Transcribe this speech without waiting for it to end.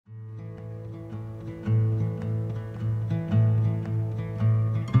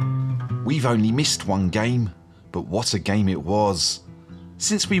We've only missed one game, but what a game it was.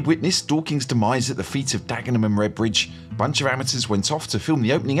 Since we witnessed Dorking's demise at the feet of Dagenham and Redbridge, a bunch of amateurs went off to film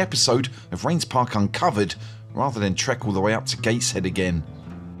the opening episode of Rains Park Uncovered, rather than trek all the way up to Gateshead again.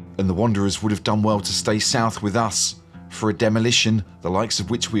 And the Wanderers would have done well to stay south with us, for a demolition, the likes of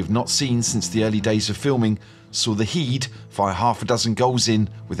which we have not seen since the early days of filming, saw the Heed fire half a dozen goals in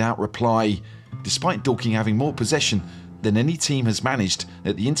without reply, despite Dorking having more possession than any team has managed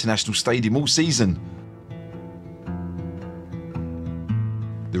at the International Stadium all season.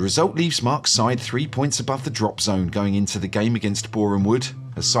 The result leaves Mark's side 3 points above the drop zone going into the game against Boreham Wood,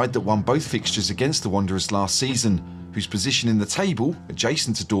 a side that won both fixtures against the Wanderers last season, whose position in the table,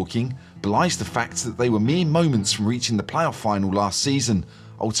 adjacent to Dorking, belies the fact that they were mere moments from reaching the playoff final last season,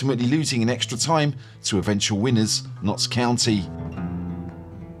 ultimately losing in extra time to eventual winners, Notts County.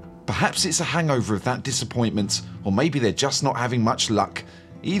 Perhaps it's a hangover of that disappointment, or maybe they're just not having much luck.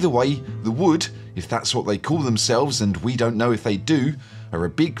 Either way, the Wood, if that's what they call themselves and we don't know if they do, are a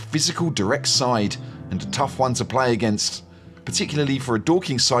big, physical, direct side and a tough one to play against, particularly for a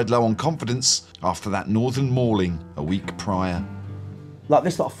Dorking side low on confidence after that northern mauling a week prior. Like,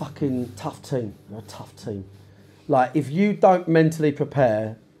 this is not a fucking tough team. They're a tough team. Like, if you don't mentally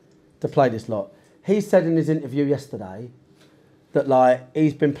prepare to play this lot, he said in his interview yesterday that, like,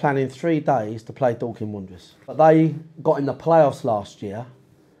 he's been planning 3 days to play Dorking Wanderers. But they got in the playoffs last year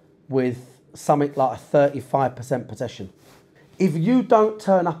with something like a 35% possession. If you don't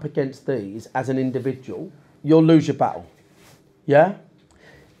turn up against these as an individual, you'll lose your battle. Yeah?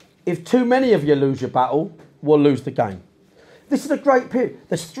 If too many of you lose your battle, we'll lose the game. This is a great period.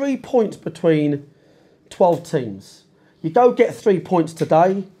 There's 3 points between 12 teams. You go get 3 points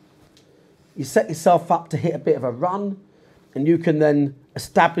today, you set yourself up to hit a bit of a run, and you can then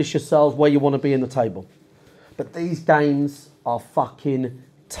establish yourselves where you want to be in the table. But these games are fucking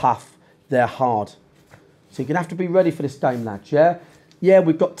tough. They're hard. So you're going to have to be ready for this game, lads, yeah? Yeah,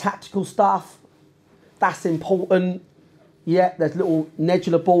 we've got tactical stuff. That's important. Yeah, there's little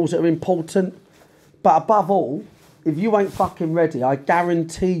nebula balls that are important. But above all, if you ain't fucking ready, I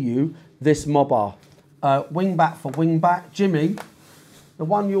guarantee you this mob are. Wing back for wing back. Jimmy, the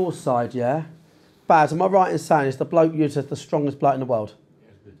one your side, yeah? Baz, am I right in saying it's the bloke used as the strongest bloke in the world? Yeah,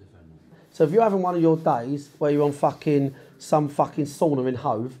 good defender. So if you're having one of your days where you're on fucking some fucking sauna in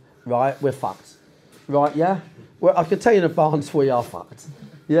Hove, right, we're fucked. Right, yeah? Well, I can tell you in advance we are fucked.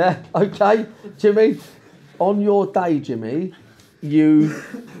 Yeah, okay? Jimmy, on your day, Jimmy, you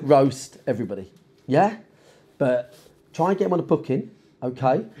roast everybody. Yeah? But try and get him on a booking,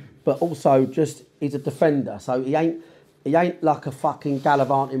 okay? But also just, he's a defender, so he ain't like a fucking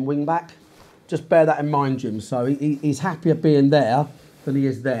gallivanting wing back. Just bear that in mind, Jim. So he's happier being there than he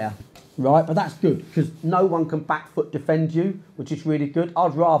is there, right? But that's good, because no one can back foot defend you, which is really good.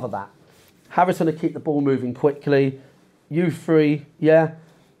 I'd rather that. Harrison to keep the ball moving quickly. You three, yeah?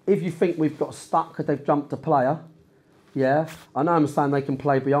 If you think we've got stuck because they've jumped a player, yeah? I know I'm saying they can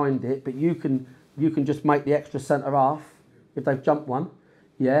play behind it, but you can just make the extra centre half if they've jumped one,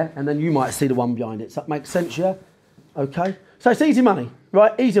 yeah? And then you might see the one behind it. Does that make sense, yeah? Okay? So it's easy money,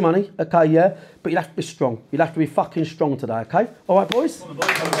 right? Easy money, okay, yeah? But you'll have to be strong. You'll have to be fucking strong today, okay? All right, boys?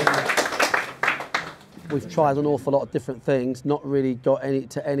 We've tried an awful lot of different things, not really got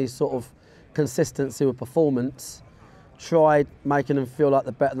any sort of consistency with performance. Tried making them feel like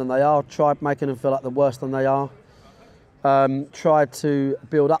they're better than they are. Tried making them feel like they're worse than they are. Tried to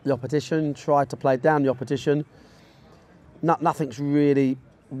build up the opposition. Tried to play down the opposition. Nothing's really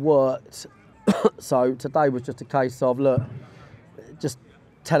worked. So today was just a case of, look, just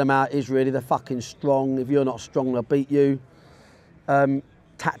tell them how it is really. They're fucking strong. If you're not strong, they'll beat you.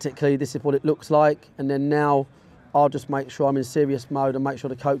 Tactically, this is what it looks like. And then now I'll just make sure I'm in serious mode and make sure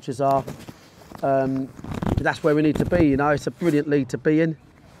the coaches are. That's where we need to be, you know. It's a brilliant league to be in.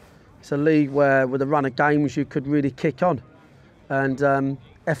 It's a league where, with a run of games, you could really kick on. And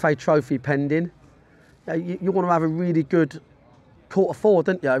FA Trophy pending. You want to have a really good quarter four,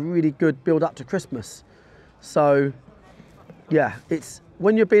 don't you? A really good build up to Christmas. So, yeah, it's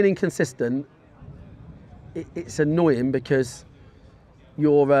when you're being inconsistent, it's annoying because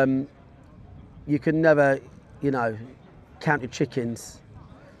you're you can never, you know, count your chickens.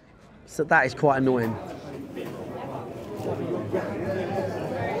 So that is quite annoying.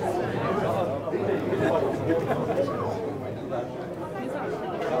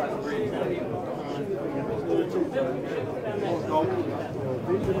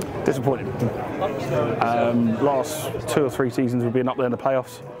 Disappointing. Last 2 or 3 seasons we've been up there in the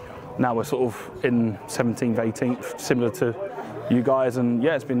playoffs. Now we're sort of in 17th, 18th, similar to you guys, and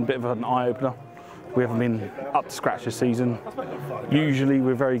yeah, it's been a bit of an eye-opener. We haven't been up to scratch this season. Usually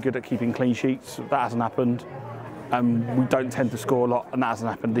we're very good at keeping clean sheets. That hasn't happened. We don't tend to score a lot, and that hasn't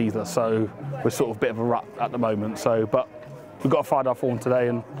happened either. So we're sort of a bit of a rut at the moment. So, but we've got to find our form today,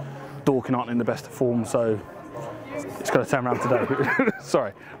 and Dorking aren't in the best of form, so it's going to turn around today.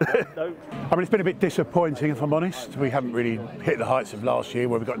 Sorry. I mean, it's been a bit disappointing, if I'm honest. We haven't really hit the heights of last year,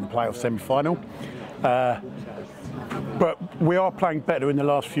 where we got in the playoff semi-final. But we are playing better in the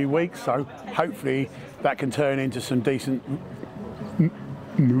last few weeks, so hopefully that can turn into some decent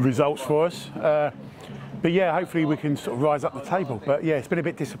results for us. But yeah, hopefully we can sort of rise up the table. But yeah, it's been a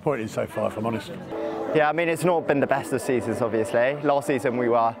bit disappointing so far, if I'm honest. Yeah, I mean, it's not been the best of seasons, obviously. Last season we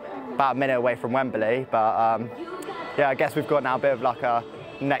were about a minute away from Wembley, but yeah, I guess we've got now a bit of like a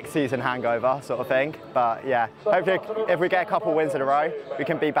next season hangover sort of thing. But yeah, hopefully if we get a couple of wins in a row, we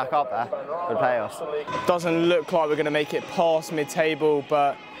can be back up there for the playoffs. Doesn't look like we're going to make it past mid-table,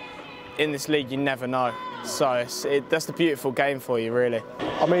 but in this league you never know. So that's the beautiful game for you, really.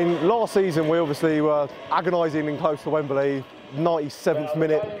 I mean, last season we obviously were agonising and close to Wembley. 97th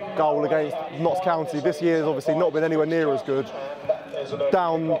minute goal against Notts County. This year has obviously not been anywhere near as good.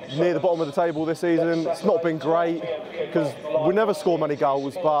 Down near the bottom of the table this season, it's not been great because we never score many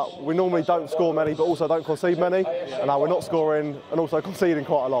goals, but we normally don't score many but also don't concede many, and now we're not scoring and also conceding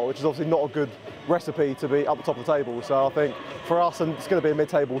quite a lot, which is obviously not a good recipe to be up the top of the table. So I think for us, and it's going to be a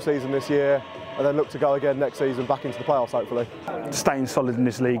mid-table season this year, and then look to go again next season back into the playoffs hopefully. Staying solid in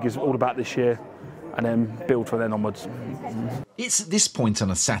this league is all about this year, and then build from then onwards. It's at this point on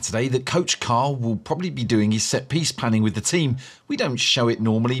a Saturday that Coach Carl will probably be doing his set-piece planning with the team. We don't show it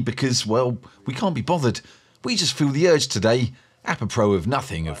normally because, well, we can't be bothered. We just feel the urge today, apropos of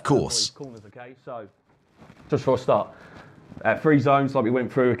nothing, of course. Corners, okay, so just for a start, 3 zones like we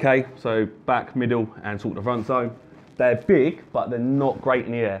went through, okay, so back, middle and sort of the front zone. They're big, but they're not great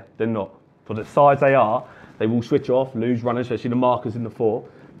in the air. They're not. For the size they are, they will switch off, lose runners, especially the markers in the 4.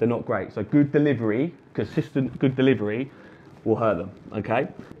 They're not great. So good delivery, consistent good delivery will hurt them, okay?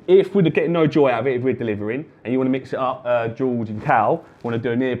 If we're getting no joy out of it, if we're delivering, and you want to mix it up, George and Cal want to do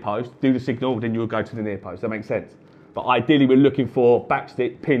a near post, do the signal, then you'll go to the near post. That makes sense. But ideally, we're looking for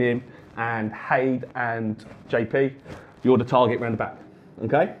backstick, pin him, and Haid and JP, you're the target round the back,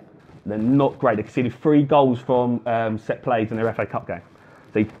 okay? They're not great. They conceded 3 goals from set plays in their FA Cup game.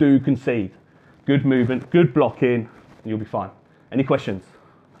 They do concede. Good movement, good blocking, you'll be fine. Any questions?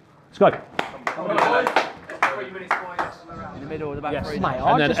 Let's go. In the middle of the back. Yes, mate,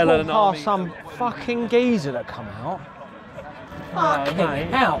 I just walked past some fucking geezer that come out.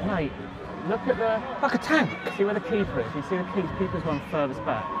 Fucking hell. Mate, look at the... Like a tank. See where the keeper is? You see the keeper's one furthest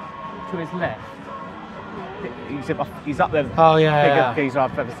back? To his left. He's up there. Oh, yeah. Biggest geezer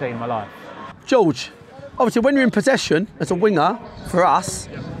I've ever seen in my life. George, obviously when you're in possession as a winger, for us,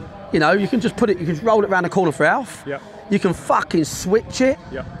 you know, you can just put it, you can roll it around the corner for Alf. Yep. You can fucking switch it.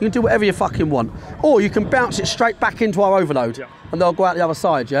 Yep. You can do whatever you fucking want. Or you can bounce it straight back into our overload. Yep. And they'll go out the other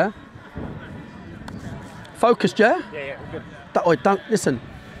side, yeah? Focused, yeah? Yeah, good. Don't, listen,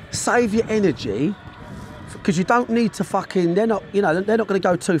 save your energy, because you don't need to fucking, they're not, you know, they're not going to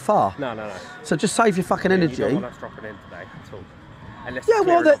go too far. No. So just save your fucking energy. You don't want us dropping in today at all. Unless Yeah, it's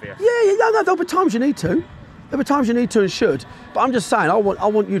well, clear and obvious. no, there'll be times you need to. There'll be times you need to and should. But I'm just saying, I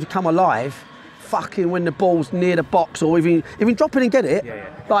want you to come alive, fucking when the ball's near the box, or even drop in and get it. Yeah.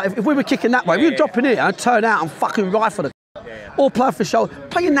 Like if we were kicking that way, we were dropping it and turn out and fucking rifle the or play for shoulder.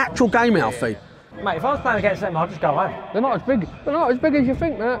 Play your natural game, Alfie. Mate, if I was playing against them, I'd just go home. They're not as big. They're not as big as you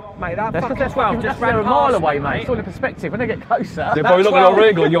think, mate. Mate, that That's fucking 12 just ran a mile past away, me, mate. It's all in perspective. When they get closer. They're probably not going to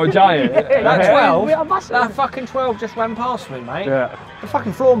wriggle. You're a giant. That fucking 12 just ran past me, mate. Yeah. The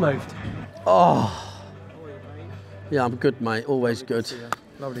fucking floor moved. Oh. Yeah, I'm good, mate. Always good.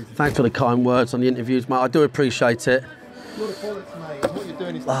 Thanks for the kind words on the interviews, mate. I do appreciate it. You're the bollocks, mate. What you're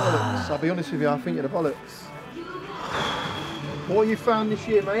doing is the bollocks. I'll be honest with you, I think you're the bollocks. What have you found this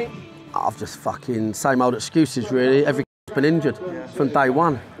year, mate? I've just fucking same old excuses, really. Every been injured from day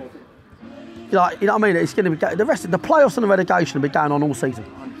one. You know what I mean? It's going to be the rest of the playoffs and the relegation will be going on all season.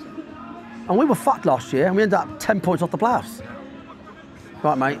 And we were fucked last year, and we ended up 10 points off the playoffs.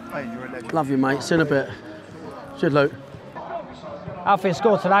 Right, mate. Hey, you're a legend. Love you, mate. See you in a bit. Cheers, Luke. Alfie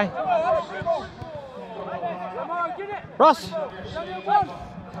scored today. Ross.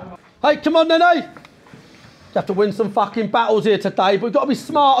 Hey, come on, then, You have to win some fucking battles here today, but we've got to be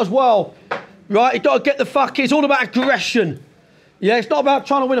smart as well. Right? You've got to get the fucking... It's all about aggression. Yeah, it's not about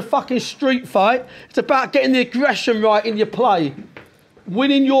trying to win a fucking street fight. It's about getting the aggression right in your play.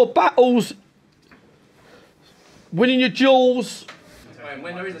 Winning your battles. Winning your duels. And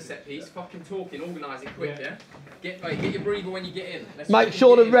when there is a set piece, fucking talking, organise it quick, yeah? Get your breather when you get in. Make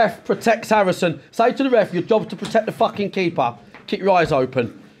sure the ref protects Harrison. Say to the ref, your job's to protect the fucking keeper. Keep your eyes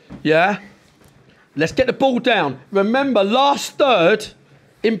open. Yeah? Let's get the ball down. Remember, last third,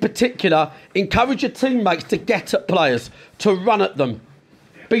 in particular, encourage your teammates to get at players, to run at them.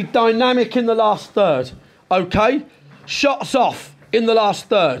 Be dynamic in the last third, okay? Shots off in the last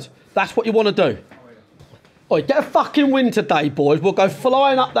third. That's what you want to do. Oi, get a fucking win today, boys. We'll go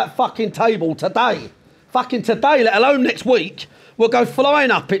flying up that fucking table today. Fucking today, let alone next week. We'll go flying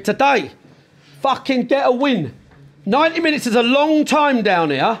up it today. Fucking get a win. 90 minutes is a long time down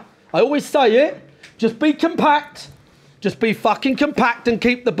here. I always say it. Just be compact. Just be fucking compact and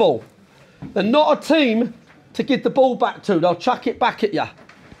keep the ball. They're not a team to give the ball back to. They'll chuck it back at you.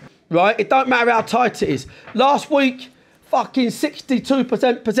 Right? It don't matter how tight it is. Last week, fucking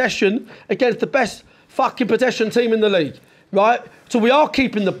 62% possession against the best fucking possession team in the league. Right? So we are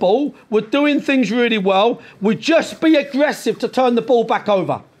keeping the ball. We're doing things really well. We just be aggressive to turn the ball back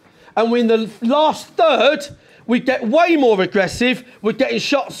over. And in the last third, we get way more aggressive. We're getting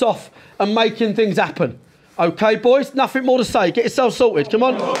shots off and making things happen. Okay, boys? Nothing more to say. Get yourself sorted. Come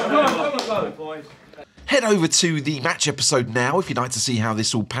on. Head over to the match episode now if you'd like to see how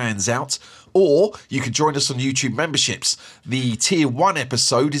this all pans out. Or you could join us on YouTube memberships. The Tier 1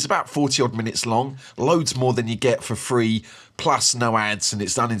 episode is about 40 odd minutes long, loads more than you get for free, plus no ads, and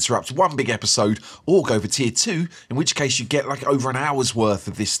it's uninterrupted. One big episode. Or go for Tier 2, in which case you get like over an hour's worth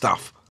of this stuff.